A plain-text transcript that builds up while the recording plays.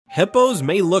Hippos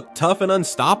may look tough and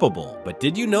unstoppable, but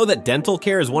did you know that dental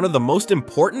care is one of the most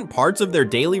important parts of their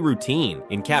daily routine?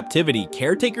 In captivity,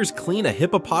 caretakers clean a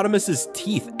hippopotamus's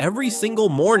teeth every single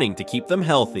morning to keep them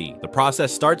healthy. The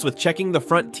process starts with checking the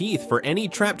front teeth for any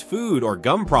trapped food or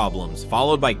gum problems,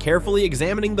 followed by carefully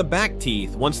examining the back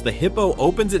teeth once the hippo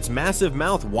opens its massive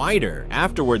mouth wider.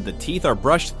 Afterward, the teeth are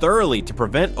brushed thoroughly to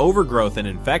prevent overgrowth and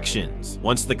infections.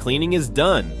 Once the cleaning is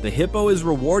done, the hippo is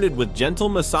rewarded with gentle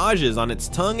massages on its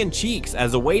tongue and cheeks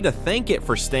as a way to thank it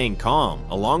for staying calm,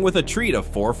 along with a treat of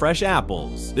 4 fresh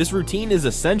apples. This routine is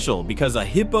essential because a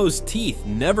hippo's teeth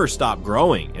never stop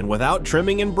growing, and without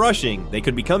trimming and brushing, they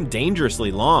could become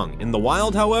dangerously long. In the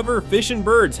wild, however, fish and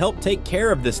birds help take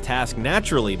care of this task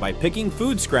naturally by picking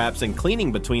food scraps and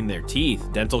cleaning between their teeth.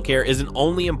 Dental care isn't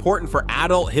only important for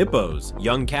adult hippos.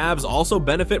 Young calves also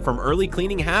benefit from early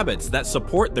cleaning habits that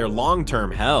support their long-term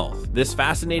health. This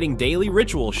fascinating daily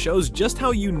ritual shows just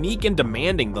how unique and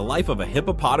demanding the life of a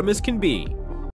hippopotamus can be.